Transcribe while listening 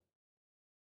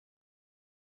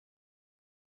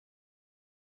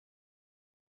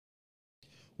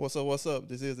What's up? What's up?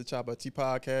 This is the Chopper T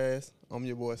Podcast. I'm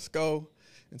your boy Sco.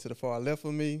 And to the far left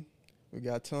of me, we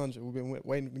got Tundra. We've been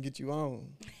waiting to get you on.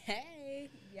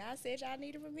 Hey, y'all said y'all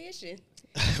needed permission.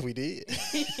 We did.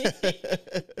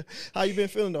 How you been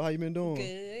feeling though? How you been doing?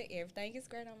 Good. Everything is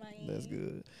great on my end. That's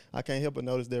good. I can't help but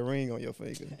notice that ring on your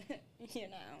finger. You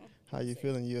know. How you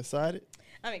feeling? You excited?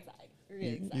 I'm excited. Really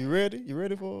excited. You ready? You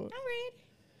ready for it?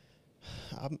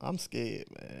 I'm ready. I'm scared,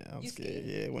 man. I'm You scared. scared?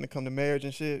 Yeah, when it come to marriage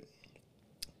and shit.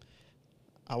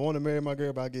 I want to marry my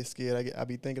girl, but I get scared. I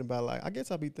be thinking about I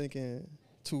guess I be thinking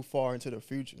too far into the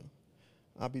future.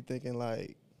 I be thinking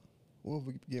like, what if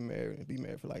we get married and be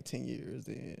married for like 10 years,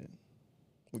 then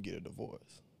we get a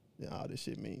divorce? Then all this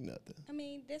shit mean nothing. I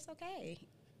mean, that's okay.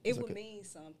 It's It would okay. mean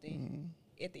something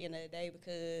at the end of the day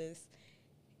because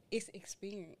it's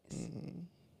experience.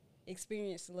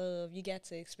 Experience love. You got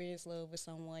to experience love with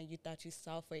someone you thought you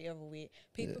saw forever with.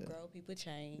 People grow, people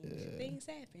change. Things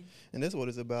happen. And that's what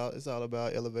it's about. It's all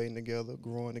about elevating together,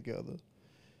 growing together.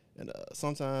 And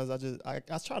sometimes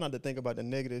I try not to think about the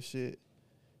negative shit.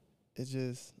 It's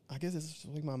just, I guess it's just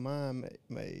like my mind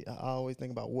made. I always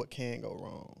think about what can go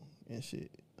wrong and shit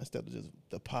instead of just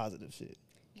the positive shit.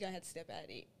 You're going to have to step out of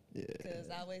it. Yeah. Because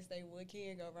I always say, what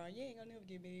can go wrong? You ain't going to never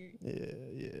get married.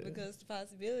 Yeah. Because the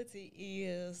possibility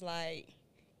is like,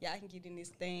 y'all can get in this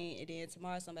thing and then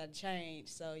tomorrow somebody change.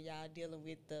 So y'all dealing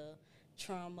with the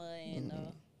trauma and,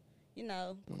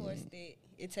 of course, that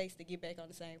it takes to get back on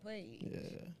the same page.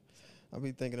 Yeah. I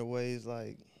be thinking of ways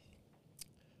like,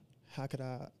 how could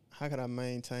I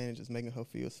maintain just making her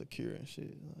feel secure and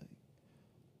shit,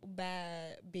 like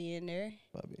By being there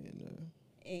by being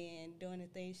there. and doing the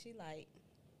things she like.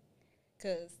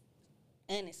 Because,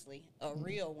 honestly, a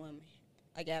real woman,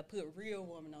 I got to put real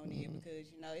woman on there because,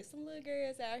 it's some little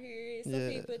girls out here. It's some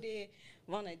people that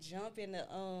want to jump in the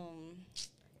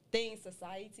things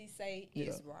society say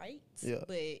is right. Yeah.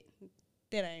 But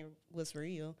that ain't what's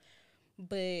real.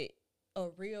 But a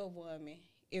real woman,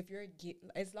 if you're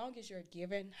as long as you're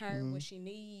giving her what she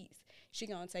needs, she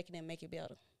going to take it and make it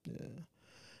better. Yeah.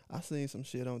 I seen some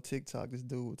shit on TikTok. This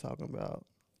dude was talking about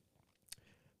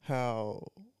how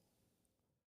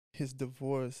his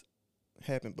divorce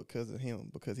happened because of him,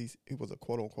 because he was a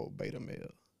quote unquote beta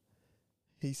male.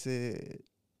 He said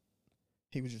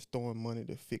he was just throwing money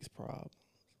to fix problems.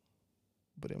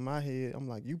 But in my head, I'm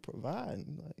like, you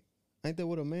providing. Like, ain't that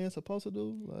what a man's supposed to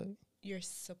do? Like, You're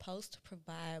supposed to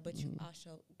provide, but you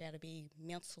also got to be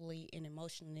mentally and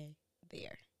emotionally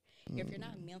there. If you're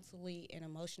not mentally and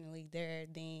emotionally there,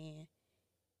 then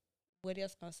what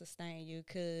else going to sustain you?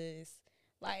 Because,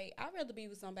 I'd rather be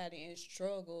with somebody in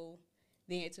struggle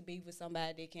than to be with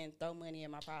somebody that can throw money at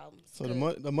my problems. so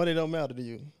the money don't matter to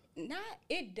you.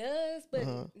 It does,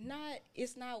 but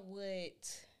it's not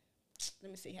what,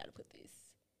 let me see how to put this.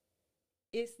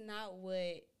 It's not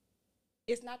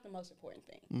the most important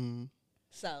thing.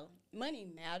 So money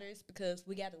matters because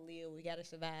we got to live, we got to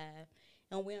survive,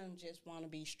 and we don't just want to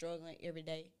be struggling every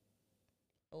day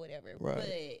or whatever. Right. But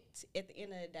at the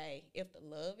end of the day, if the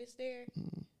love is there,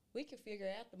 we can figure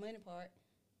out the money part.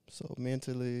 So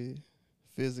mentally,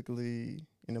 physically,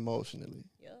 and emotionally.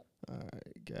 Yep. All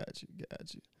right, got you.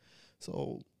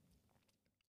 So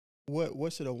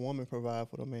what should a woman provide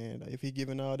for the man? Like, if he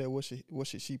giving all that, what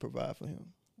should she provide for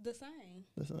him? The same.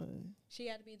 The same. She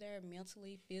got to be there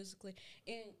mentally, physically.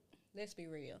 And let's be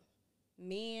real.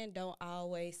 Men don't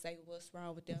always say what's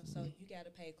wrong with them, so you got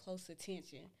to pay close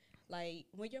attention. Like,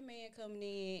 when your man coming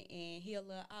in and he a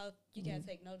little off, you got to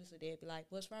take notice of that. Be like,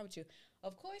 what's wrong with you?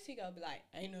 Of course he going to be like,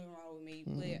 ain't nothing wrong with me.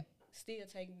 But still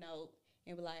take note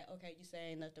and be like, okay, you say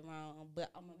ain't nothing wrong, but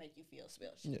I'm going to make you feel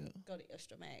special. Yeah. Go the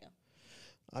extra mile.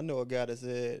 I know a guy that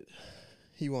said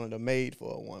he wanted a maid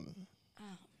for a woman. Oh,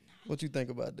 no. What you think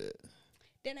about that?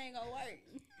 That ain't going to work.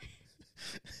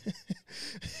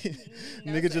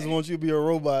 No, Nigga just sir. want you to be a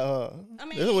robot, huh? I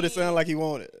mean, that's what it sounded like he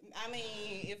wanted. I mean,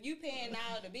 if you paying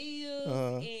all the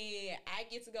bills and I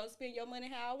get to go spend your money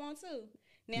how I want to,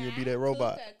 now You'll be I that cook,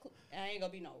 robot. I ain't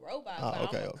gonna be no robot, Oh, but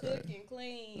okay, I'm gonna okay. cook and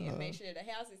clean and make sure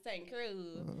the house is taken care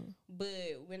of.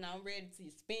 But when I'm ready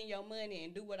to spend your money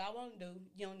and do what I want to do,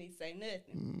 you don't need to say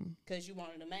nothing because you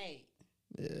wanted a maid.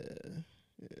 Yeah,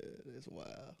 that's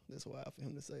wild. That's wild for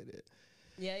him to say that.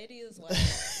 Yeah, it is wild.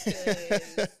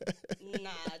 'Cause,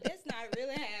 nah, that's not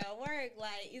really how it works.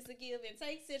 Like, it's a give and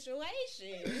take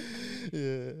situation.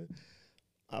 Yeah,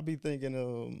 I be thinking,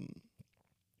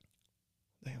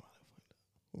 damn,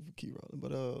 we'll keep rolling,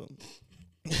 but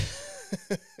Push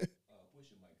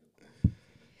your mic up.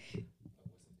 Keep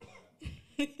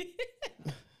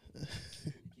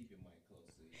your mic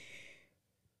close to you.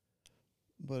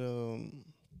 but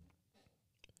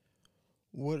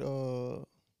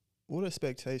what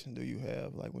expectation do you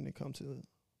have, like, when it comes to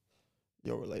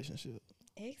your relationship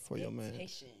for your man?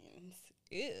 Expectations.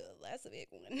 Ew, that's a big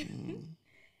one. Mm,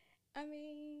 I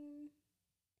mean,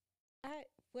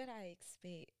 what I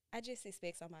expect. I just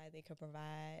expect somebody that can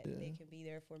provide, Yeah. that can be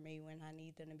there for me when I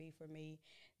need them to be for me.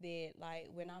 That like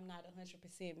when I'm not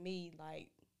 100% me, like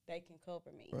they can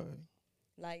cover me. right.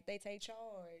 Like they take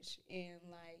charge, and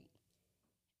like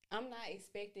I'm not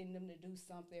expecting them to do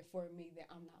something for me that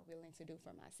I'm not willing to do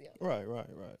for myself. Right.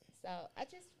 So I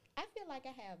feel like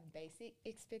I have basic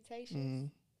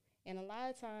expectations. Mm, And a lot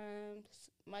of times,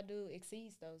 my dude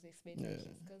exceeds those expectations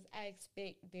because I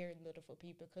expect very little for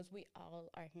people because we all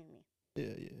are human.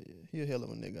 yeah. He a hell of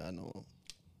a nigga, I know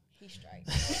He's straight.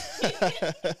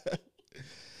 him.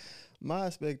 My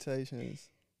expectations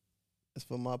is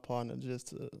for my partner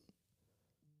just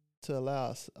to allow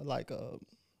us, like, a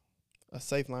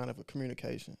safe line of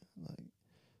communication. Like,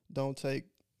 don't take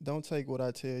what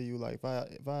I tell you. Like,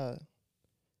 if I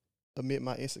admit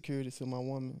my insecurities to my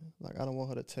woman, like, I don't want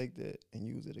her to take that and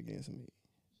use it against me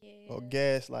Yeah. or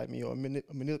gaslight me or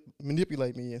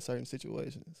manipulate me in certain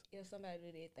situations. If somebody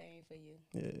do that thing for you.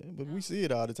 Yeah, but we see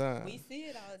it all the time. We see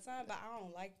it all the time, but I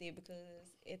don't like that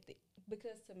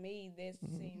because to me, this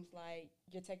seems like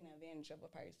you're taking advantage of a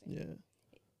person. Yeah,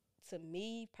 To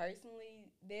me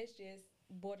personally, that's just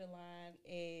borderline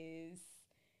as,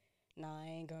 nah, I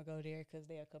ain't gonna go there because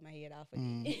they'll cut my head off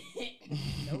again.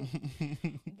 Nope.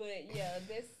 But yeah,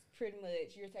 that's pretty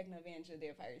much you're taking advantage of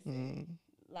their person.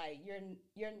 Like you're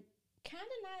kind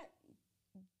of not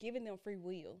giving them free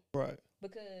will right.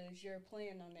 because you're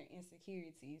playing on their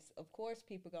insecurities. Of course,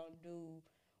 people gonna do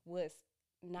what's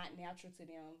not natural to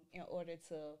them in order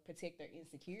to protect their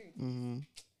insecurities.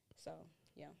 So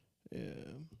yeah.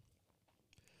 Yeah.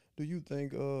 Do you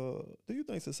think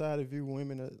society view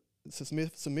women as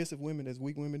submissive women as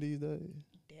weak women these days?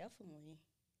 Definitely.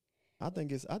 I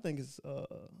think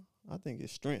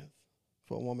it's strength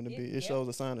for a woman to be. It Yeah. shows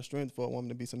a sign of strength for a woman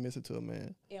to be submissive to a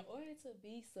man. In order to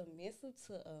be submissive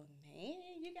to a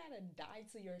man, you gotta die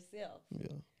to yourself.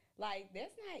 Yeah. Like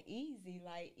that's not easy.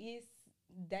 Like it's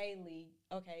daily.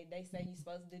 Okay, they say you're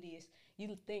supposed to do this.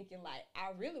 You thinking like,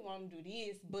 I really want to do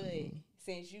this, but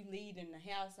since you lead in the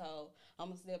household, I'm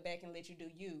gonna step back and let you do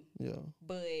you. Yeah.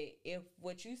 But if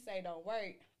what you say don't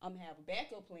work, I'm gonna have a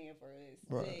backup plan for us.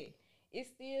 Right. But it's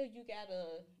still you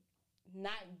gotta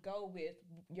not go with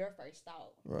your first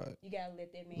thought. Right. You gotta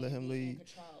let that man Let him be in lead.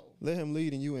 control. Let him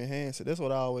lead and you enhance it. That's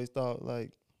what I always thought.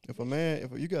 Like, if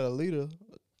you got a leader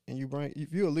and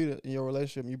if you're a leader in your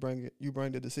relationship and you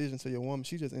bring the decision to your woman,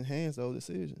 she just enhance those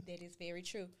decisions. That is very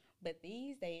true. But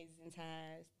these days and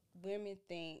times, women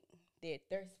think that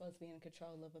they're supposed to be in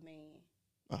control of a man.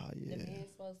 Yeah. The man's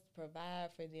supposed to provide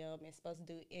for them and supposed to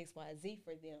do X, Y, Z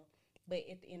for them. But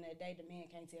at the end of the day, the man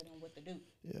can't tell them what to do.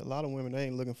 Yeah, a lot of women, they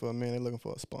ain't looking for a man, they looking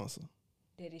for a sponsor.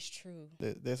 That is true.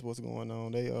 That's what's going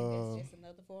on. That's just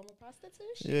another form of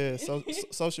prostitution. Yeah,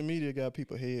 social media got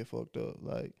people head fucked up.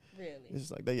 Like, Really?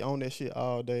 it's like they own that shit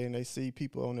all day, and they see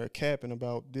people on there capping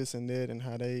about this and that, and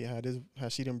how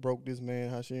she done broke this man,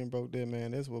 how she done broke that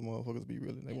man. That's what motherfuckers be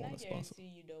really. They want a sponsor. I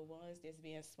guarantee you, the ones that's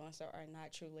being sponsored are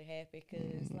not truly happy.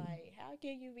 Cause like, how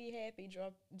can you be happy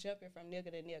jumping from nigga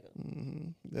to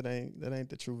nigga? That ain't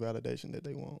the true validation that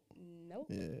they want. Nope.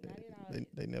 Yeah, not at all.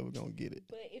 they never gonna get it.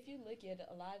 But if you look at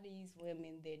a lot of these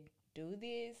women that do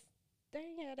this, they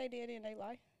ain't how they did in their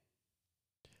life.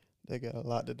 They got a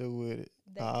lot to do with it.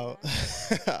 They I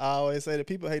always say that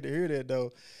people hate to hear that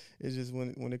though. It's just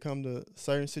when it comes to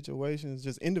certain situations,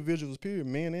 just individuals, period,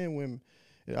 men and women,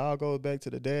 it all goes back to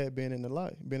the dad being in their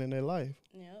life.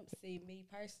 Yep. See, me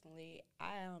personally,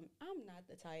 I'm not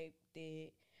the type that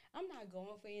I'm not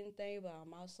going for anything, but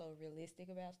I'm also realistic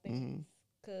about things.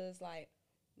 Cause like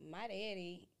my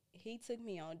daddy, he took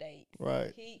me on dates.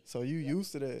 Right. So you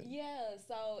used to that. Yeah.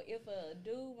 So if a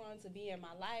dude wants to be in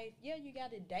my life, yeah, you got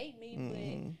to date me,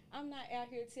 but I'm not out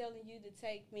here telling you to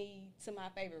take me to my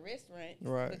favorite restaurant.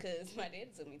 Right. Because my daddy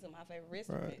took me to my favorite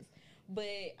restaurants. Right.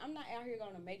 But I'm not out here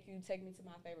going to make you take me to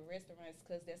my favorite restaurants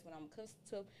because that's what I'm accustomed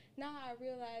to. Now I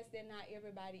realize that not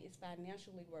everybody is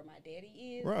financially where my daddy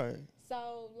is. Right.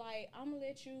 So, like, I'm going to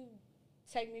let you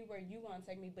take me where you want to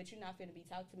take me, but you're not finna be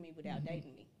talking to me without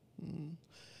dating me.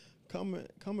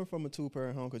 Coming from a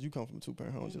two-parent home, because you come from a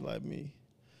two-parent home just like me,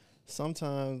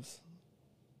 sometimes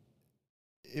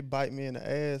it bite me in the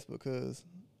ass because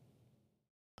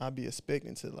I be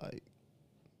expecting to, like,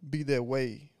 be that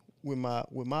way with my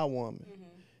woman,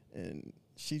 and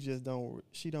she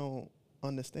don't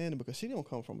understand it because she don't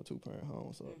come from a two-parent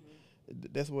home. So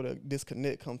that's where the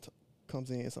disconnect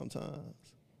comes in sometimes.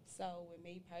 So with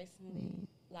me personally,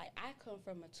 like I come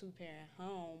from a two-parent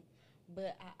home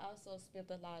But I also spent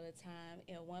a lot of time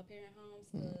in one parent homes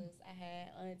because I had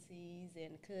aunties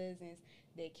and cousins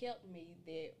that kept me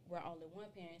that were only one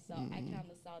parent. So I kind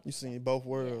of saw You seen both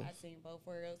worlds. Yeah, I seen both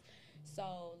worlds.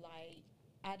 So like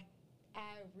I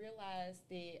I realized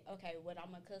that okay, what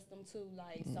I'm accustomed to,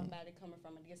 like somebody coming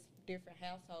from a different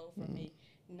household from me,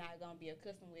 not gonna be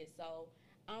accustomed with. So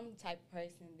I'm the type of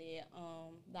person that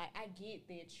like I get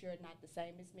that you're not the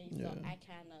same as me, so Yeah. I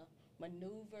kind of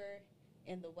maneuver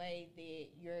in the way that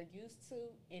you're used to,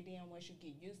 and then once you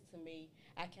get used to me,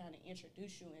 I kind of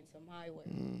introduce you into my world.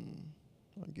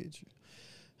 I get you.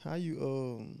 How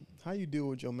you deal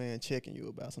with your man checking you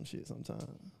about some shit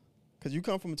sometimes? Cause you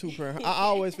come from a two parent. I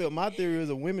always felt my theory is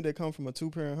that women that come from a 2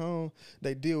 parent home,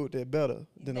 they deal with that better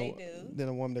than They do. than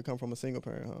a woman that come from a single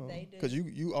parent home. They do. Cause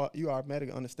you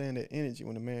automatically understand that energy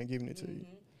when a man giving it to you.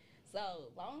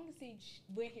 So long as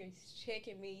when he's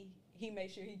checking me, he make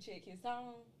sure he check his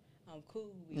tone. I'm cool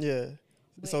with it. Yeah.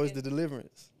 But So it's if the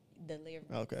deliverance.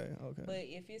 deliverance. Okay. But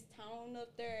if it's tone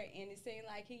up there and it seems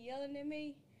like he yelling at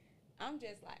me, I'm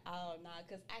just like, oh, nah,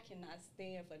 because I cannot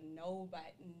stand for nobody,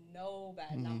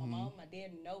 not my mom, my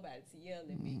dad, nobody to yell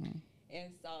at me.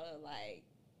 And so, like,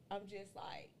 I'm just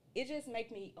like, it just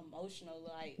make me emotional.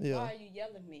 Like, Yeah. why are you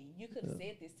yelling at me? You could have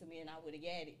said this to me and I would have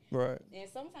got it. Right. And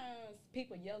sometimes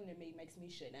people yelling at me makes me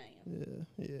shut down.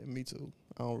 Yeah. Me too.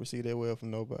 I don't receive that well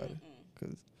from nobody.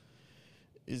 Cause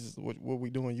it's just what we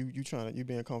doing. You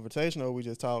being confrontational, or we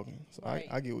just talking. So Right.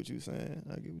 I get what you saying.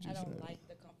 I get what you I saying. don't like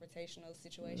the confrontational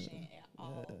situation at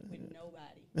all with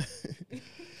nobody.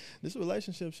 This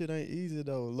relationship shit ain't easy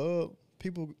though. Love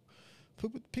people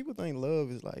think love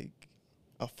is like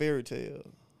a fairy tale.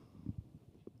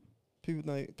 People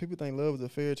think love is a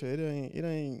fairy tale. It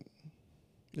ain't.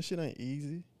 This shit ain't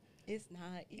easy. It's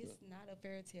not a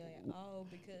fairy tale at all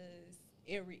because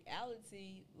in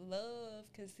reality, love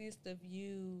consists of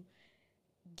you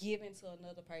giving to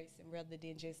another person rather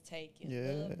than just taking.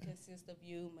 Yeah. Love consists of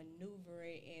you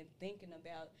maneuvering and thinking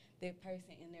about that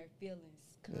person and their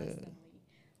feelings constantly.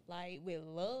 Like with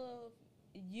love,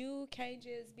 you can't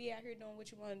just be out here doing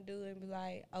what you want to do and be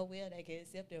like, oh well, they can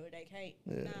accept it or they can't.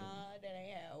 Yeah. Nah, that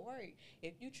ain't how it work.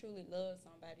 If you truly love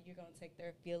somebody, you're gonna take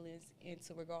their feelings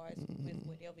into regards with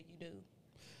whatever you do.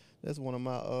 That's one of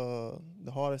my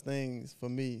the hardest things for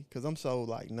me, cause I'm so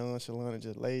like nonchalant and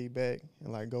just laid back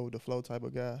and like go with the flow type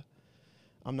of guy.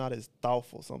 I'm not as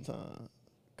thoughtful sometimes,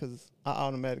 cause I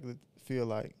automatically feel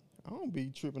like I don't be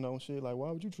tripping on shit. Like,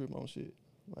 why would you trip on shit?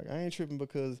 Like, I ain't tripping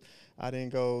because I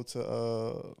didn't go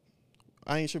to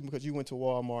I ain't tripping because you went to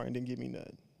Walmart and didn't give me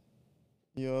nothing.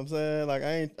 You know what I'm saying? Like,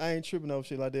 I ain't tripping over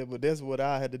shit like that. But that's what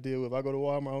I had to deal with. If I go to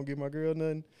Walmart, I don't give my girl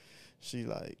nothing. She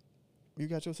like, you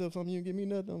got yourself something, you didn't give me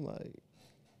nothing. I'm like,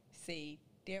 see,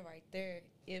 there right there.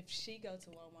 If she go to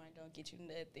Walmart and don't get you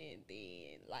nothing,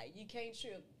 then like you can't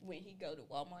trip when he go to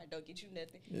Walmart and don't get you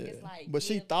nothing. yeah. It's like, but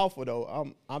she thoughtful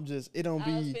though. I'm just, it don't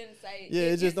I was be. finna say, Yeah,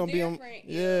 it just it's don't be on. different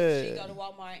Yeah. if she go to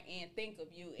Walmart and think of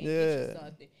you and get you Yeah.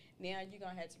 something. Now you're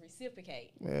gonna have to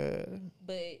reciprocate. Yeah.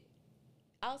 But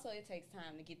also, it takes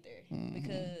time to get there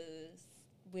because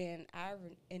when I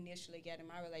initially got in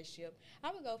my relationship,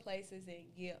 I would go places and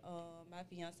get my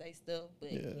fiance stuff, but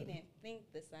he didn't think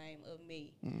the same of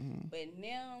me. But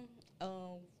now,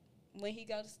 when he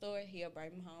go to the store, he'll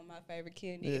bring me home my favorite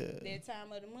candy. Yeah. That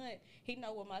time of the month, he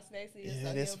know what my snacks is, Yeah, so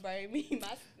that's- he'll bring me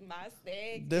my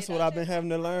snacks. That's and what I I've been just having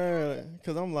to like, learn.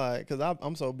 Cause I'm like,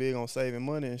 I'm so big on saving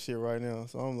money and shit right now.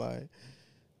 So I'm like,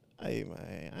 hey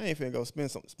man, I ain't finna go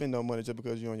spend no money just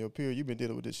because you on your period. You've been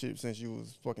dealing with this shit since you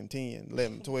was fucking 10,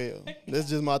 11, 12. That's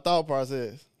just my thought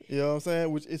process. You know what I'm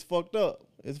saying? Which it's fucked up.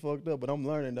 It's fucked up. But I'm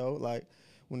learning though. Like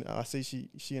when I see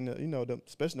she in the, you know,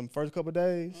 especially them first couple of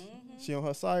days, she on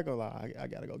her cycle. Like I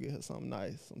gotta go get her something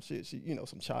nice, some shit. She, you know,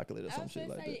 some chocolate or I some was shit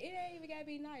gonna like say, that. it ain't even gotta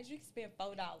be nice. You can spend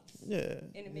 $4 Yeah.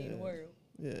 in the middle world.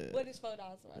 Yeah. What is $4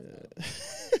 right now?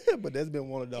 Yeah. But that's been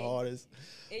one of the hardest.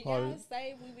 And Hard- y'all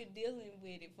say we've been dealing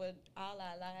with it for all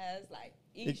our lives. Like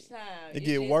each time, It it's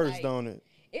get just worse, like, don't it?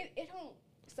 It don't.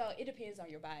 So it depends on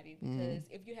your body because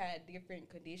if you had different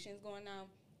conditions going on,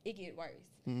 it get worse.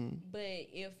 But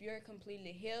if you're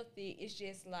completely healthy, it's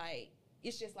just like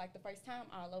the first time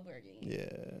all over again.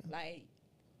 Yeah. Like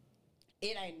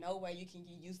it ain't no way you can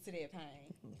get used to that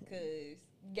pain because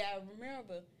you gotta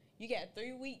remember you got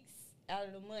 3 weeks out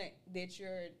of the month that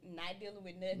you're not dealing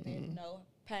with nothing, no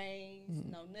pains,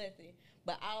 no nothing.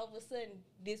 But all of a sudden,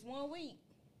 this 1 week,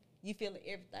 you feeling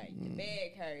everything. Your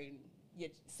back hurting.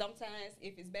 Sometimes,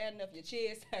 if it's bad enough, your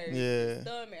chest hurting, your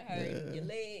stomach hurting, your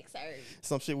legs hurting.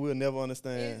 Some shit we'll never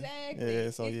understand. Exactly. Yeah,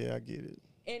 so yeah, I get it.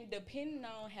 And depending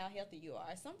on how healthy you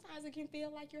are, sometimes it can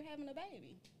feel like you're having a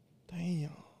baby.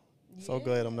 Damn. So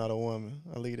glad I'm not a woman.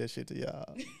 I leave that shit to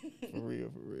y'all. For real,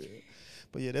 for real.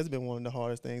 But yeah, that's been one of the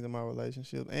hardest things in my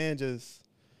relationship, and just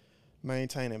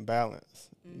maintaining balance.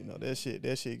 You know, that shit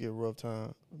get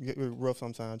rough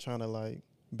sometimes, trying to like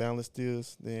balance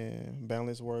this, then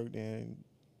balance work, then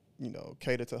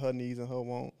cater to her needs and her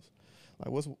wants.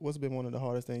 Like, what's been one of the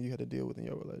hardest things you had to deal with in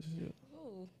your relationship?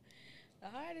 Ooh, the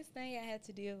hardest thing I had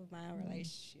to deal with my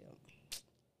relationship.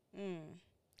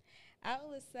 I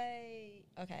would say,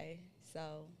 okay,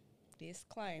 so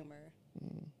disclaimer.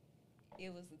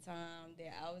 It was a time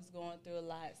that I was going through a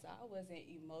lot, so I wasn't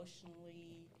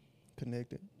emotionally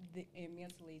connected and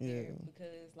mentally there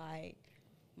because, like,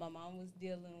 my mom was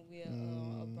dealing with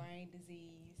a brain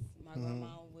disease. My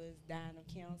grandma was dying of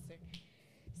cancer.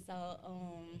 So,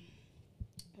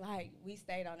 like, we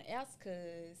stayed on the outs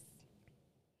because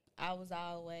I was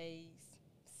always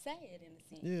sad in a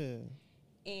sense.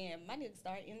 Yeah. And my nigga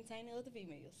started entertaining other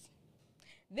females.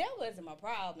 That wasn't my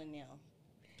problem now.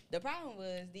 The problem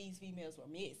was these females were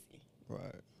messy.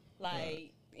 Right.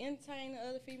 Like, entertaining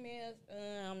other females,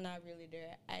 I'm not really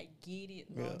there. I get it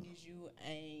long as you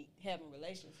ain't having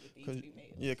relations with these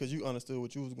females. Yeah, because you understood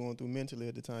what you was going through mentally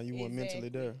at the time. You weren't mentally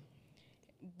there.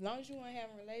 As long as you weren't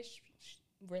having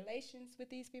relations with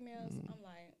these females, I'm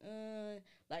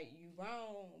like, you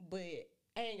wrong, but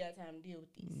I ain't got time to deal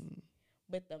with these.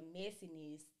 But the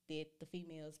messiness that the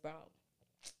females brought,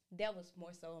 that was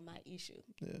more so my issue.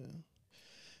 Yeah.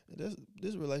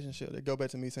 This relationship, they go back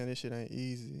to me saying this shit ain't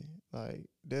easy. Like,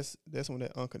 that's when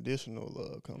that unconditional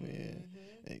love come in.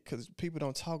 Because people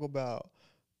don't talk about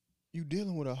you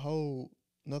dealing with a whole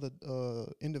another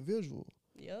individual.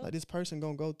 Yep. Like, this person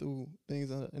gonna go through things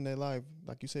in their life.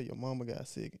 Like you said, your mama got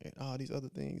sick and all these other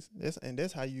things.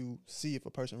 That's how you see if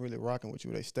a person really rocking with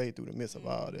you. They stay through the midst of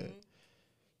all that.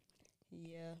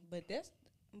 Yeah, but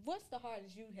what's the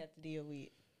hardest you have to deal with?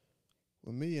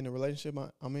 With me in the relationship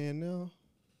I'm in now,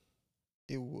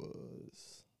 it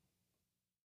was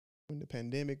when the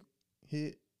pandemic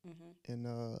hit and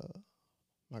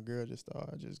my girl just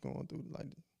started just going through like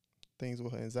things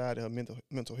with her anxiety, her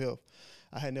mental health.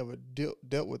 I had never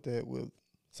dealt with that with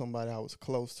somebody I was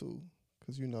close to,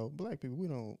 because black people, we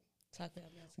don't talk about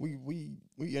we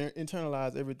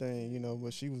internalize everything,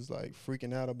 but she was like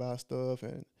freaking out about stuff,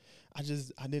 and I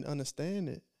didn't understand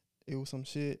it. It was some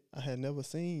shit I had never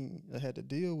seen, I had to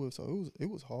deal with, so it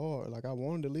was hard. Like, I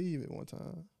wanted to leave at one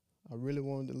time. I really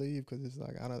wanted to leave because it's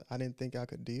like I didn't think I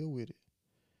could deal with it.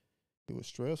 It was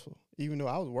stressful, even though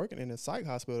I was working in a psych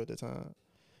hospital at the time.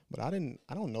 But I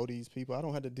don't know these people. I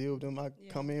don't have to deal with them. I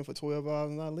come in for 12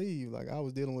 hours and I leave. Like, I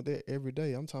was dealing with that every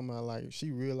day. I'm talking about, like,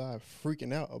 she realized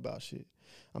freaking out about shit.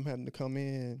 I'm having to come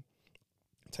in,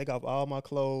 take off all my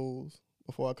clothes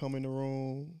before I come in the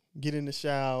room, get in the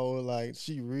shower. Like,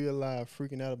 she realized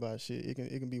freaking out about shit. It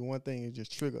can be one thing and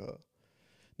just trigger her.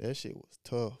 That shit was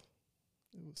tough.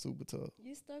 It was super tough.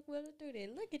 You stuck with her through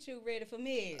that. Look at you, ready for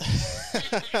marriage.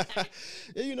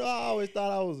 Yeah,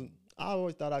 I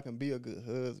always thought I can be a good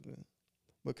husband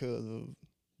because of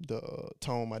the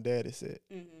tone my daddy set.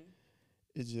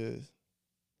 It's just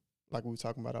like we were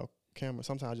talking about our camera.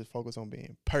 Sometimes I just focus on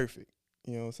being perfect.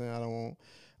 You know what I'm saying?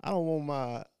 I don't want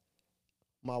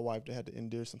my wife to have to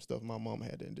endure some stuff my mom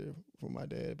had to endure from my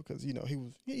dad, because he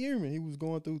was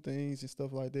going through things and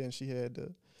stuff like that, and she had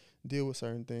to deal with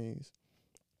certain things.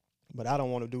 But I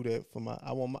don't want to do that for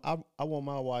I want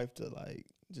my wife to, like,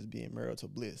 just be in marital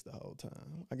bliss the whole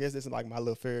time. I guess it's like my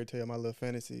little fairy tale, my little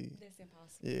fantasy. That's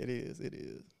impossible. Yeah, it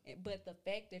is. But the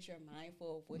fact that you're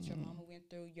mindful of what your mama went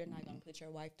through, you're not going to put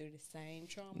your wife through the same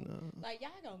trauma. No. Like,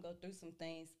 y'all going to go through some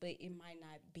things, but it might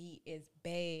not be as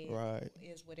bad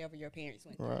as whatever your parents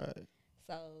went through. Right.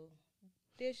 So,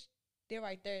 they're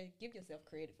right there. Give yourself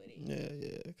credit for that.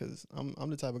 Yeah, because I'm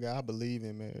the type of guy, I believe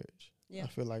in marriage. Yeah. I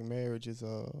feel like marriage is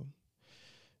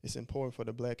it's important for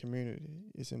the black community.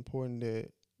 It's important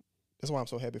that's why I'm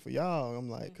so happy for y'all. I'm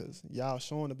like, because y'all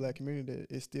showing the black community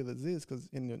that it still exists. Because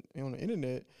on the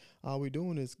internet, all we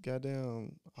doing is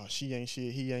goddamn, she ain't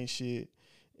shit, he ain't shit,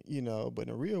 But in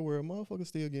the real world, motherfuckers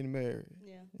still getting married.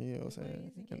 Yeah. You know what I'm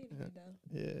saying?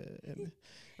 Yeah. And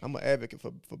I'm an advocate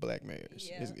for black marriage.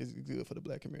 Yeah. It's good for the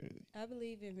black community. I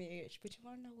believe in marriage, but you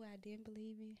want to know what I didn't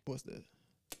believe in? What's that?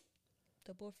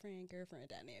 The boyfriend-girlfriend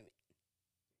dynamic.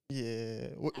 Yeah.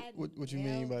 What you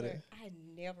mean by that? I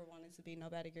never wanted to be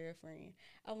nobody girlfriend.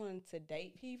 I wanted to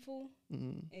date people,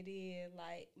 and then,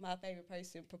 like, my favorite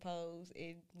person propose,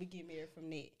 and we get married from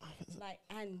that. Like,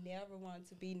 I never wanted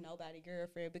to be nobody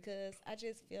girlfriend, because I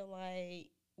just feel like,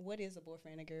 what is a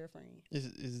boyfriend and girlfriend?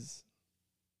 It's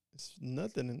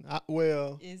nothing.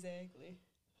 Well, exactly.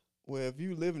 Well, if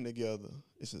you living together,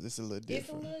 it's a little It's a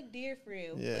different. little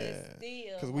different, Yeah. but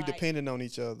still, Because we like, depending on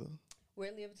each other.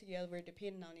 we're living together, we're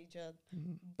depending on each other,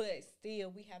 Mhm. but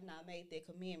still, we have not made that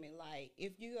commitment. Like,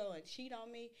 if you go and cheat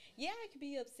on me, yeah, I could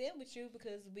be upset with you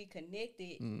because we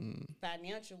connected Mm.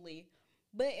 financially,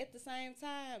 but at the same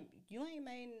time, you ain't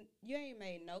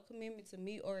made no commitment to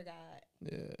me or God.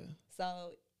 Yeah.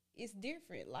 So it's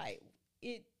different. Like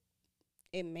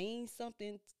it means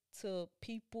something to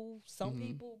people, some Mhm.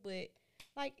 people, but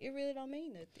like it really don't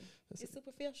mean nothing. That's It's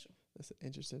superficial. That's an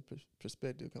interesting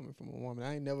perspective coming from a woman.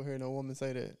 I ain't never heard no woman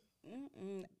say that.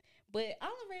 Mm-mm. But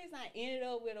only reason I ended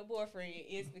up with a boyfriend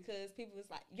is because people was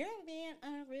like, "You're being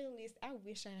unrealistic." I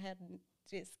wish I had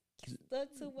just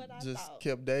stuck to what I Just thought.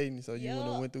 kept dating, so you wouldn't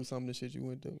have Yeah. went through some of the shit you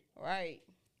went through. Right.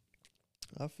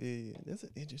 I feel you. That's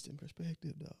an interesting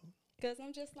perspective, though. Because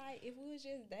I'm just like, if we was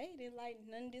just dating, like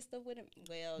none of this stuff would have.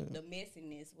 Well, Yeah. the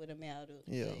messiness would have mattered.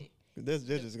 Yeah. But That's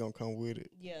just gonna come with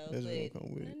it. yeah, That's just but gonna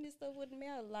come with none it. of this stuff wouldn't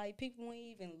matter. Like people wouldn't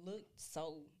even look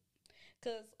so.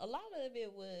 Because a lot of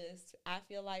it was, I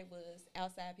feel like, was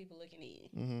outside people looking in.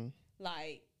 Mm-hmm.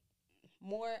 Like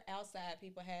more outside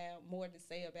people have more to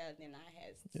say about it than I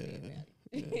had to say Yeah. about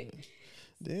Yeah. it.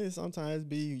 Then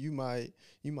sometimes you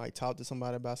might talk to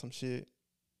somebody about some shit,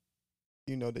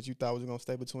 that you thought was gonna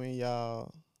stay between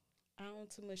y'all. I don't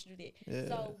too much do that. Yeah.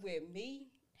 So with me,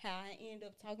 how I end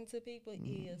up talking to people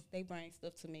Mhm. is they bring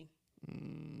stuff to me.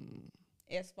 Mm,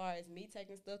 As far as me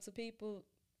taking stuff to people,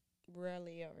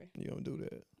 rarely ever. you don't do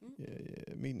that. Mm-mm.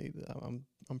 Yeah. Me neither.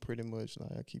 I'm pretty much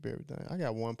like I keep everything. I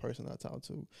got one person I talk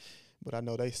to, but I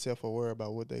know they self-aware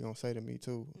about what they gonna say to me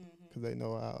too, Mhm. because they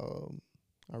know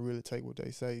I really take what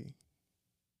they say.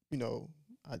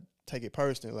 I take it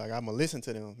personally. Like I'm gonna listen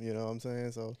to them. You know what I'm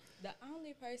saying? So The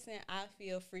only person I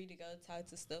feel free to go talk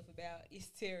to stuff about is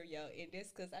Terrio, and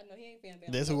that's because I know he ain't finna be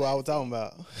on that's who I was talking nobody's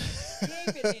about. team.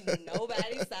 He ain't finna be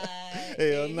nobody's side.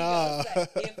 Hell And he nah. gonna say,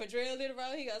 if Fadrell in the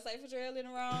wrong, he gonna say Fadrell in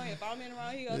the wrong. If I'm in the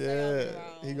wrong, he gonna say I'm in the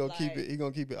wrong. He gonna keep it. He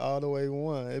gonna keep it all the way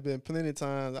one. It been plenty of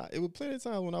times. It was plenty of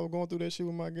times when I was going through that shit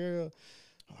with my girl.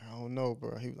 I'm like, I don't know,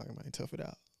 bro. He was like, man, tough it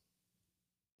out.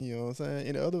 You know what I'm saying?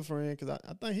 And the other friend, because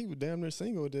I think he was damn near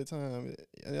single at that time.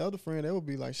 And the other friend, they would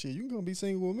be like, shit, you gonna be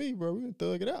single with me, bro. We can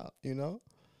thug it out,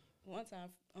 One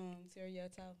time, Terrio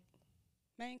talk,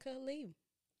 man, could leave.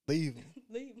 Leave him.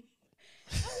 Leave him.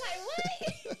 I'm like,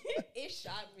 what? It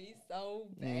shocked me so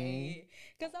bad. Mhm.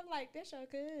 Because I'm like, that's your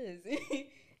cuz.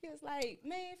 He was like,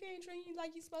 man, if he ain't treating you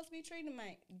like you supposed to be treating him,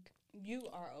 man, you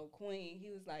are a queen.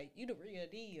 He was like, you the real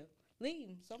deal. Leave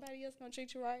him. Somebody else gonna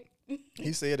treat you right.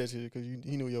 He said that shit because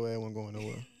he knew your ass wasn't going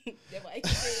nowhere. That's why he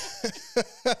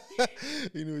said.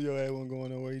 He knew your ass wasn't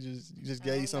going nowhere. He just I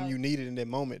gave you don't something know. you needed in that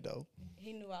moment, though.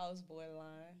 He knew I was borderline.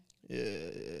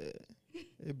 Yeah.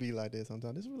 It be like that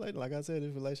sometimes. Like I said,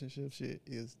 this relationship shit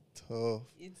is tough,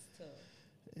 It's tough.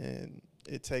 and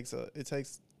it takes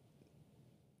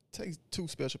two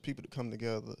special people to come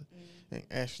together and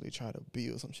actually try to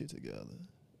build some shit together.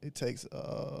 It takes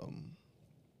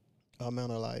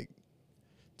amount of like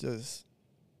just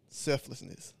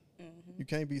selflessness. Mm-hmm. You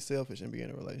can't be selfish and be in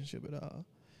a relationship at all.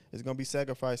 It's gonna be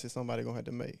sacrifices somebody gonna have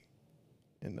to make.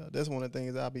 And that's one of the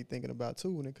things I be thinking about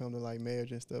too when it comes to like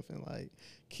marriage and stuff and like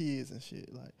kids and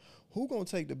shit. Like, who gonna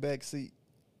take the back seat?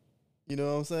 You know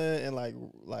what I'm saying? And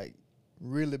like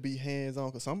really be hands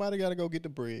on, cause somebody gotta go get the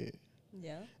bread,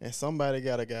 Yeah. and somebody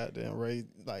gotta goddamn raise,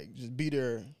 like just be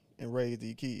there and raise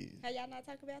these kids. Have y'all not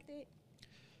talk about that?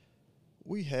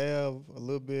 We have a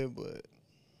little bit, but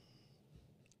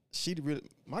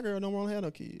my girl don't want to have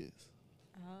no kids.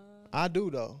 I do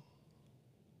though.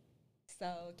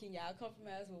 So can y'all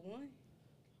compromise with one?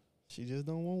 She just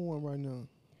don't want one right now.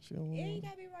 She don't want Yeah, one. you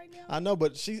gotta be right now. I know,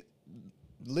 but she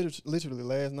literally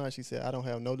last night she said, I don't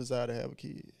have no desire to have a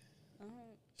kid.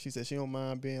 She said she don't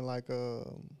mind being like a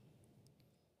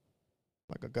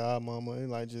godmama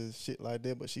and like just shit like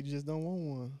that, but she just don't want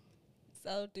one.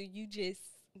 So do you just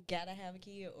gotta have a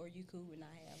kid, or you cool with not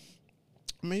having?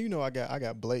 I mean, I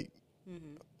got Blake,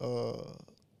 Mm-hmm.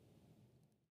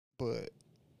 but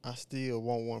I still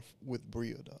want one with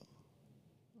Bria though.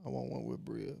 I want one with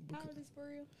Bria How because old is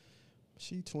Bria?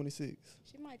 she 26.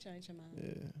 She might change her mind.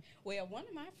 Yeah. Well, one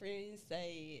of my friends said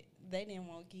they didn't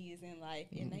want kids in life,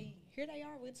 and here they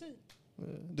are with two.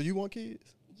 Yeah. Do you want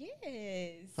kids?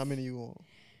 Yes. How many you want?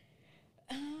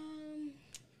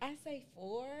 I say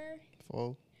 4,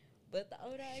 4. but the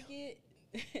older I get,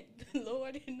 the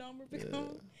lower the number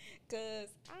becomes. Cause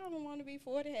I don't want to be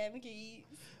 40 having kids.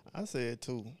 I said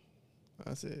 2.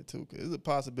 Cause it's a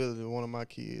possibility of one of my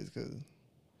kids could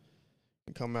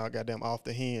come out goddamn off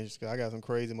the hinge. Cause I got some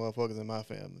crazy motherfuckers in my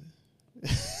family.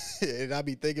 And I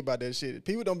be thinking about that shit.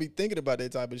 People don't be thinking about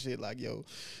that type of shit, like your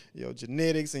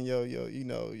genetics and your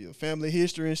your family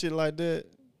history and shit like that.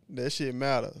 That shit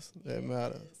matters. That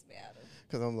matters. Yes, matter.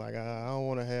 Cause I'm like, I don't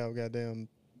want to have goddamn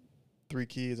 3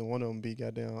 kids and one of them be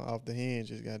goddamn off the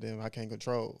hinges. Goddamn, I can't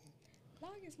control.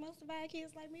 Long as most of our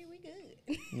kids like me, we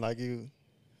good. Like you,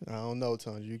 I don't know,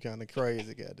 Tony. You kind of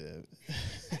crazy, goddamn.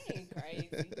 I ain't crazy.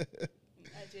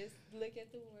 I just look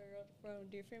at the world from a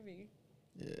different view.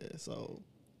 Yeah. So,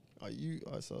 you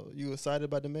excited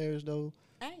about the marriage though?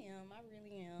 I am. I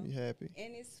really am. You happy?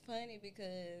 And it's funny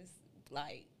because,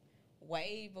 like,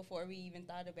 way before we even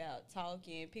thought about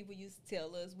talking, people used to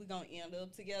tell us we're going to end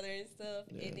up together and stuff.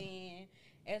 Yeah. And then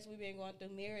as we've been going through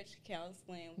marriage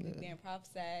counseling, we've been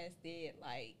prophesized that,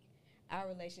 like, our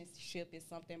relationship is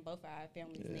something both of our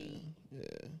families need.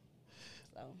 Yeah.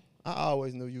 So, I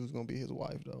always knew you was gonna be his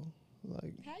wife though.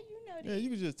 Like, how you know that? yeah, you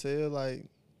could just tell. Like,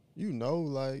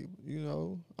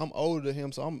 I'm older than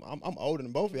him, so I'm older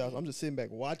than both of y'all. So I'm just sitting back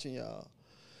watching y'all.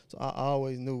 So I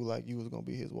always knew like you was gonna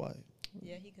be his wife.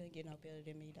 Yeah, he couldn't get no better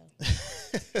than me, though.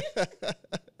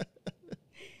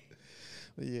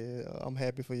 But yeah, I'm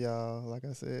happy for y'all. Like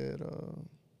I said,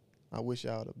 I wish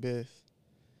y'all the best,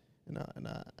 and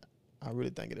I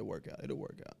really think it'll work out. It'll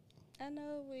work out. I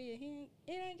know it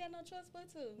ain't got no choice but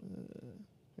to.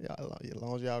 Yeah, as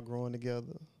long as y'all growing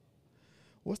together.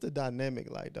 What's the dynamic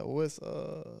like though? What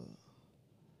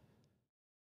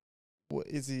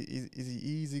is he? Is he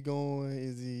easy going?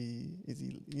 Is he?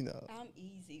 I'm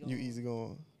easy going. You easy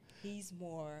going? He's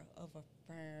more of a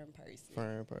firm person.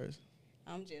 Firm person.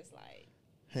 I'm just like,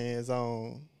 Hands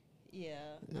on.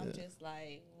 yeah. I'm just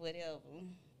like, whatever.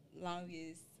 Long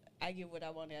as I get what I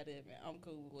want out of it, I'm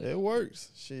cool with It works.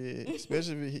 Shit.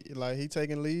 Especially if he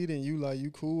taking lead and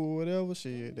you cool or whatever.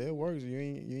 Shit, that works. You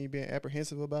ain't being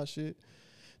apprehensive about shit.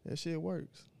 That shit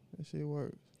works.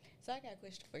 So I got a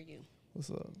question for you. What's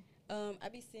up? I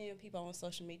be seeing people on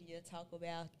social media talk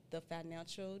about the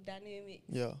financial dynamic.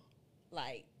 Yeah.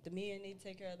 Like, the men need to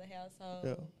take care of the household.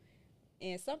 Yeah.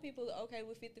 And some people are okay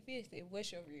with 50-50.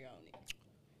 What's your view on it?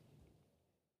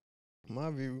 My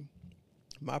view,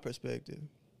 my perspective,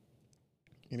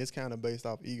 and it's kind of based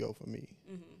off ego for me.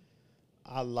 Mm-hmm.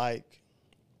 I like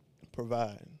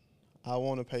providing. I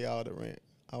want to pay all the rent.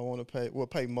 I want to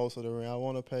pay most of the rent. I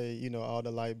want to pay, all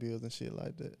the light bills and shit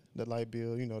like that. The light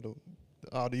bill,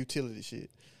 all the utility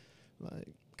shit. Like,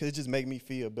 because it just make me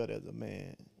feel better as a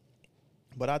man.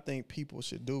 But I think people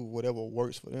should do whatever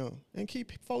works for them and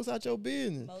keep folks out your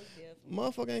business. Most definitely.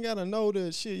 Motherfucker ain't got to know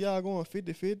that shit, y'all going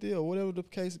 50-50 or whatever the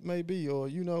case may be. Or,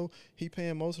 he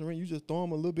paying most of the rent. You just throw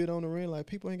him a little bit on the rent. Like,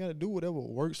 people ain't got to do whatever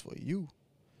works for you.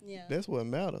 Yeah. That's what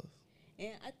matters.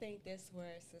 And I think that's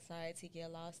where society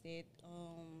get lost at.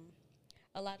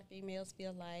 A lot of females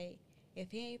feel like,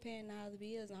 if he ain't paying all the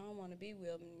bills, I don't want to be with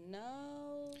him.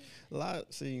 No.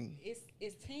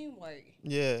 It's teamwork.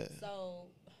 Yeah. So,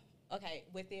 okay,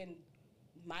 within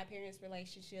my parents'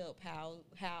 relationship, how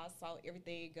I saw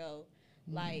everything go,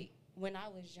 like, when I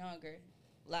was younger,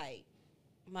 like,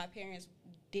 my parents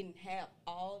didn't have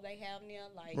all they have now.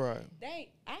 Like, right.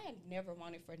 I had never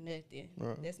wanted for nothing.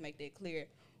 Right. Let's make that clear.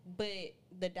 But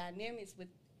the dynamics with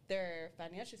their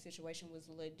financial situation was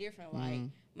a little different. Like,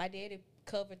 my daddy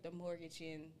covered the mortgage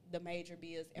and the major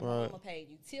bills, and my mama paid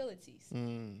utilities.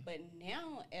 But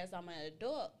now, as I'm an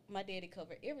adult, my daddy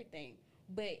covered everything.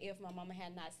 But if my mama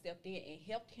had not stepped in and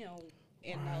helped him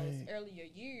in those earlier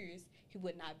years, he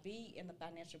would not be in the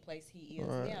financial place he is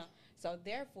now. So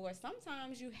therefore,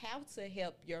 sometimes you have to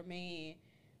help your man,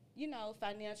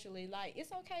 financially. Like,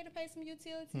 it's okay to pay some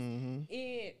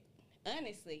utilities.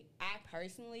 Honestly, I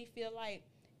personally feel like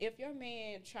if your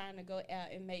man trying to go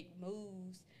out and make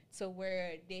moves to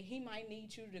where that he might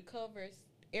need you to cover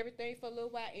everything for a little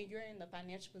while, and you're in the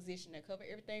financial position to cover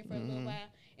everything for a little while,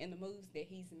 and the moves that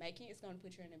he's making, it's going to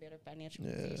put you in a better financial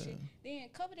position. Then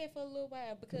cover that for a little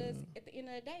while, because at the end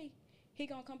of the day, he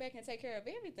going to come back and take care of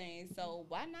everything. So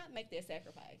why not make that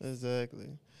sacrifice? Exactly.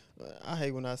 I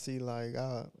hate when I see, like,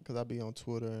 because I be on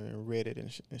Twitter and Reddit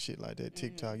and shit like that,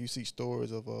 TikTok. You see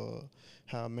stories of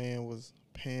how a man was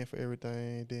paying for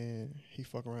everything, then he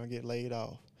fuck around, get laid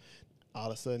off.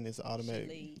 All of a sudden, it's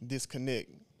automatic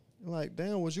disconnect. Like,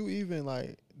 damn, was you even,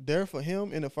 like, there for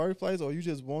him in the first place, or you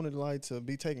just wanted, like, to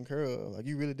be taken care of? Like,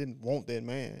 you really didn't want that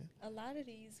man. A lot of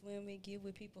these women get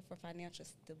with people for financial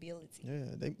stability.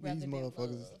 Yeah, these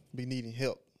motherfuckers be needing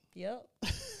help. Yep.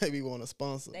 They be wanting a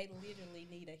sponsor. They literally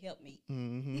need a help me.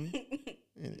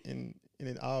 and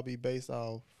it all be based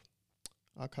off,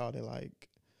 I call it, like,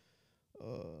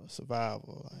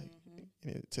 survival. Like,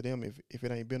 and to them, if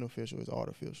it ain't beneficial, it's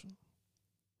artificial.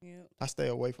 Yep. I stay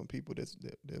away from people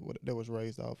that was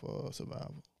raised off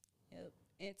survival.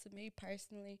 And to me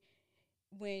personally,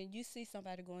 when you see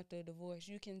somebody going through a divorce,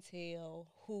 you can tell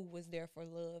who was there for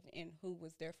love and who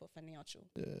was there for financial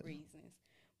reasons.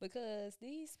 Because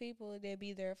these people that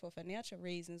be there for financial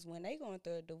reasons, when they going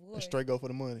through a divorce, straight go for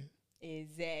the money.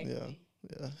 exactly.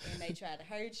 Yeah. And they try to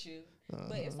hurt you.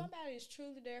 But if somebody is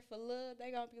truly there for love,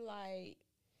 they gonna be like,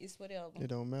 it's whatever. It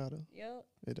don't matter. Yep.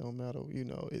 It don't matter. You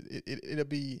know, it'll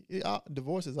be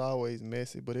divorce is always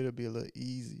messy, but it'll be a little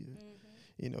easier.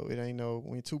 You know, it ain't no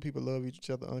when two people love each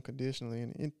other unconditionally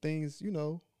and things, you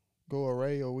know, go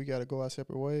array or we got to go our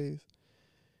separate ways.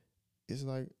 It's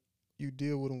like you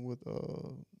deal with them with,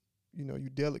 you know, you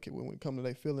delicate when it comes to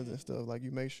their feelings and stuff. Like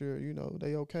you make sure, you know,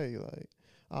 they okay. Like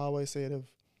I always said,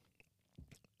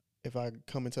 if I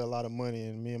come into a lot of money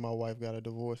and me and my wife got a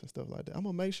divorce and stuff like that, I'm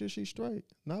gonna make sure she's straight.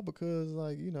 Not because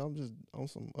like, you know, I'm just on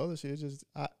some other shit. It's just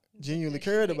I genuinely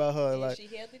cared about her. Like she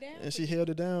held it down. And she held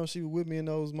it down. She was with me in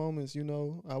those moments, you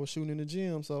know. I was shooting in the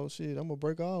gym, so shit, I'm gonna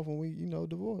break off when we, you know,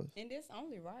 divorce. And that's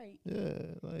only right. Yeah,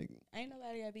 like ain't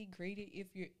nobody gotta be greedy if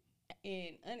you're.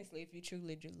 And honestly, if you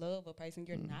truly love a person,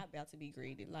 you're not about to be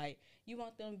greedy. Like you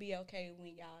want them to be okay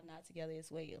when y'all not together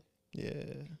as well.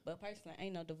 Yeah. But personally,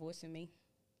 ain't no divorcing me.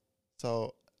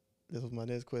 So this was my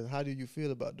next question. How do you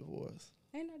feel about divorce?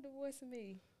 Ain't no divorcing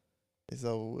me. It's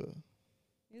over with.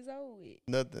 It's over with.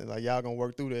 Nothing. Like y'all gonna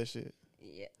work through that shit.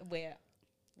 Yeah. Well,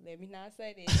 let me not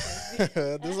say that.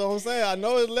 That's what I'm saying. I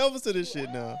know it's levels to this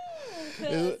shit now.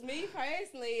 Because me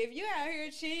personally, if you out here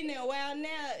cheating and wild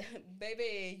now,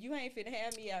 baby, you ain't finna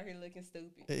have me out here looking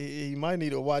stupid. He might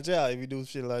need to watch out if you do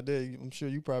shit like that. I'm sure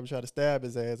you probably try to stab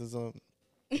his ass or something.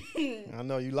 I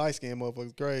know you light skinned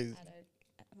motherfuckers crazy.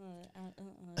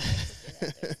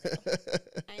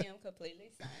 I am completely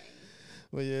sane.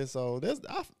 But yeah, so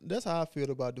that's how I feel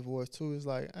about divorce too. It's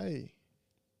like, hey,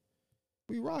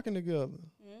 we rocking together.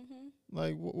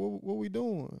 Like, what we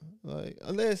doing? Like,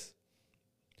 unless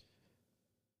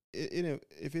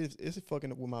if it's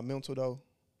fucking up with my mental though,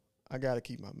 I gotta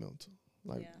keep my mental.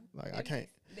 Like, like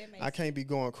I can't be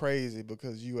going crazy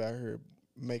because you out here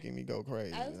making me go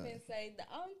crazy. I was gonna say the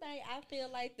only thing I feel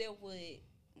like that would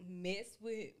mess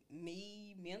with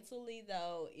me mentally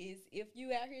though is if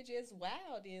you out here just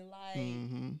wild and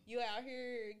like you out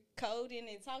here coding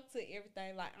and talk to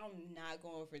everything, like I'm not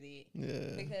going for that.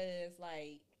 Yeah. Because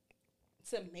like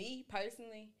to me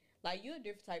personally, like you're a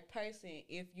different type of person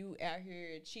if you out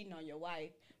here cheating on your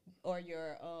wife or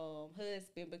your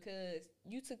husband because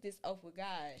you took this oath with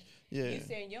God. Yeah. You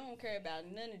saying you don't care about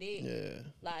none of that. Yeah.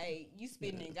 Like you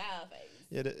spitting in God's face.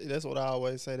 Yeah, that's what I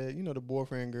always say, that, you know, the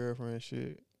boyfriend, girlfriend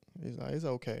shit. It's like, it's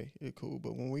okay, it's cool.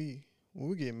 But when we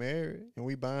get married and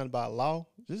we bind by law,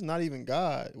 just not even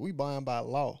God, we bind by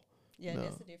law. Yeah,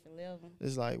 that's a different level.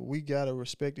 It's like we gotta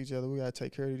respect each other. We gotta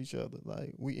take care of each other.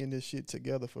 Like we in this shit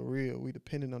together for real. We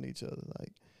dependent on each other.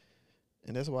 Like,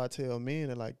 and that's why I tell men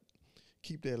to like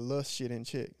keep that lust shit in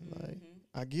check. Like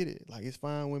I get it. Like it's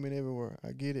fine women everywhere.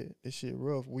 I get it. This shit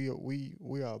rough. We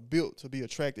are built to be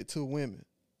attracted to women.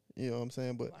 You know what I'm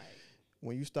saying? But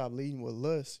when you stop leading with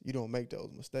lust, you don't make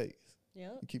those mistakes.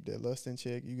 Yep. You keep that lust in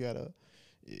check. You gotta.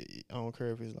 I don't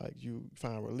care if it's like you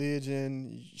find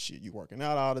religion, you working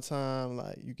out all the time.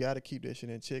 Like you got to keep that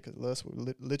shit in check because lust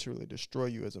will literally destroy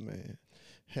you as a man.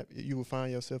 You will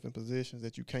find yourself in positions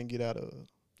that you can't get out of.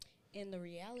 And the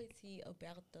reality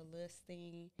about the lust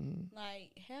thing,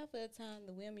 like half of the time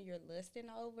the women you're lusting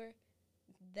over,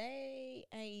 they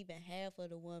ain't even half of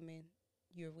the woman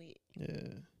you're with.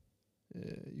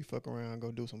 Yeah, you fuck around,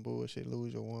 go do some bullshit,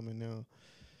 lose your woman now.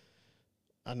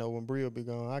 I know when Bria be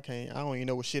gone, I don't even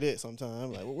know what shit at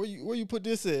sometimes. Like, where you put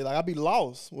this at? Like, I be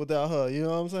lost without her. You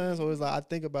know what I'm saying? So it's like, I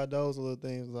think about those little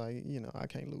things. Like, you know, I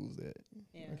can't lose that.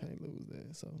 Yeah. I can't lose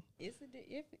that. So it's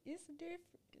different.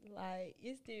 Like,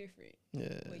 it's different.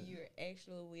 Yeah. When you're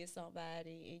actually with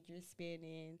somebody and you're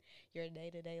spending your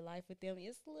day-to-day life with them,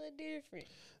 it's a little different.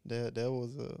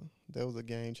 That was a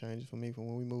game changer for me from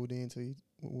when we moved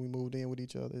in with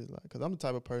each other. It's like, cause I'm the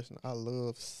type of person, I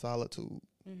love solitude.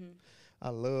 I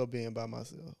love being by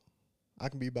myself. I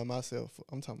can be by myself.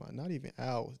 I'm talking about not even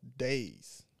hours,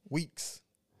 days, weeks.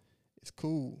 It's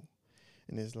cool.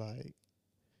 And it's like,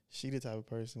 she the type of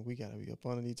person, we got to be up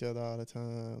on each other all the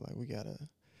time. Like, we got to,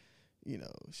 you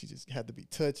know, she just had to be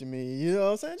touching me. You know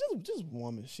what I'm saying? Just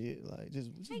woman shit. Like, just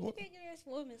how you think that's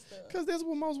woman stuff? Because that's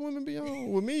what most women be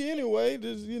on. With me anyway.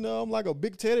 Just, you know, I'm like a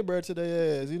big teddy bear to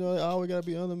their ass. You know, they always got to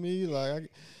be under me. Like,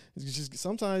 it's just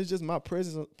sometimes it's just my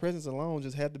presence alone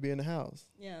just had to be in the house.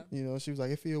 Yeah. You know, she was like,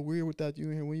 it feel weird without you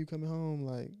in here when you coming home.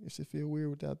 Like, it should feel weird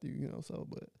without you, you know, so,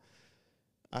 but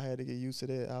I had to get used to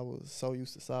that. I was so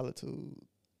used to solitude.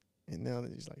 And now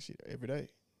it's like shit every day.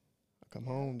 I Come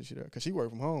home, she there. Cause she work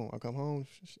from home. I come home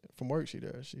from work, she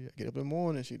there. She get up in the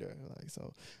morning, she there. Like,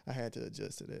 so I had to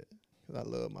adjust to that. Cause I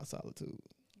love my solitude.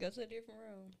 Go to a different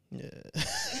room. Yeah.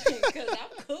 Cause I'm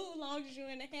cool long as you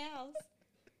in the house.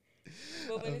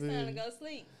 But when it's time to go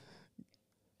sleep,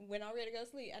 when I'm ready to go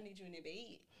sleep, I need you in the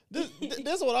bed.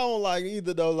 That's what I don't like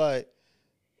either though. Like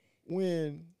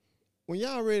when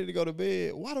y'all ready to go to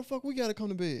bed, why the fuck we gotta come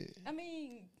to bed? I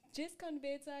mean, just come to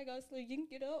bed till I go to sleep. You can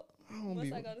get up I don't once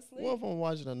be. I go to sleep. What if I'm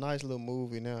watching a nice little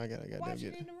movie now? I gotta Watch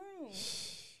get it in the room.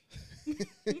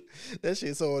 that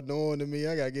shit so annoying to me.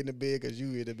 I gotta get in the bed because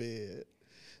you in the bed.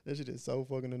 That shit is so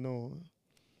fucking annoying.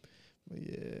 But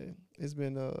yeah, it's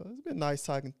been nice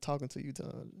talking to you,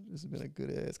 Tom. This has been a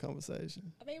good ass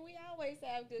conversation. I mean, we always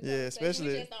have good Yeah, conversations. especially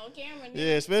We just on camera now.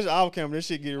 yeah, especially off camera. This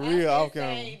shit get real off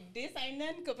camera. This ain't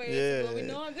nothing compared Yeah. to what we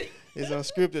normally. It's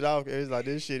unscripted off. It's like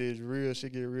this shit is real.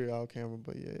 Shit get real off camera.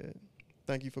 But yeah,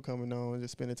 thank you for coming on and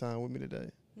just spending time with me today.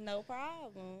 No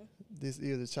problem. This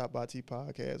is the Chop by T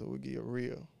podcast where we get a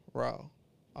real, raw,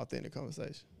 authentic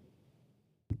conversation.